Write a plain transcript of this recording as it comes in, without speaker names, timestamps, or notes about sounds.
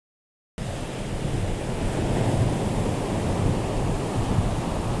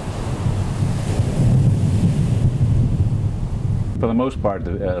the most part,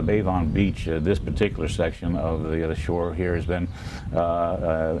 the Bavon Beach, this particular section of the shore here has been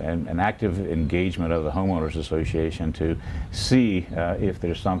an active engagement of the homeowners association to see if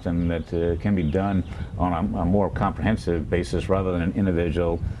there's something that can be done on a more comprehensive basis rather than an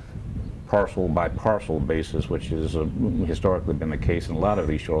individual parcel by parcel basis, which has historically been the case in a lot of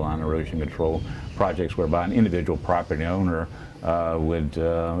these shoreline erosion control projects, whereby an individual property owner would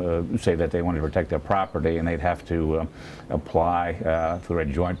say that they wanted to protect their property, and they'd have to apply through a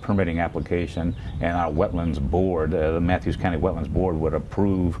joint permitting application, and our wetlands board, the Mathews County Wetlands Board, would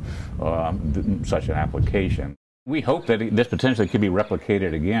approve such an application. We hope that this potentially could be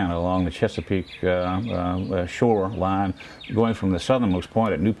replicated again along the Chesapeake shoreline, going from the southernmost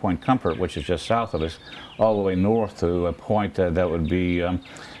point at New Point Comfort, which is just south of us, all the way north to a point that would be in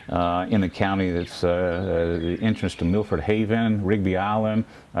the county that's the entrance to Milford Haven, Rigby Island,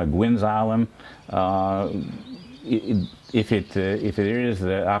 Gwynn's Island. If there is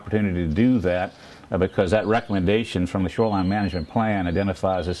the opportunity to do that, because that recommendation from the Shoreline Management Plan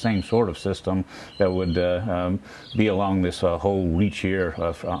identifies the same sort of system that would be along this whole reach here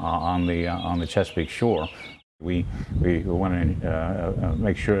on the Chesapeake shore. We want to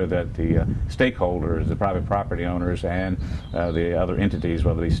make sure that the stakeholders, the private property owners, and the other entities,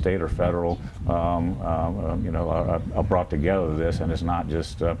 whether they state or federal, are brought together to this, and it's not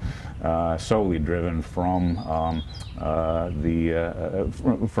just solely driven from an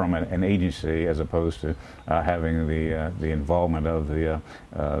agency, as opposed to having the involvement of the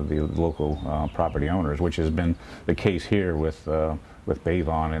local property owners, which has been the case here with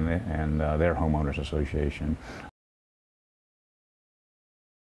Bavon and their homeowners association.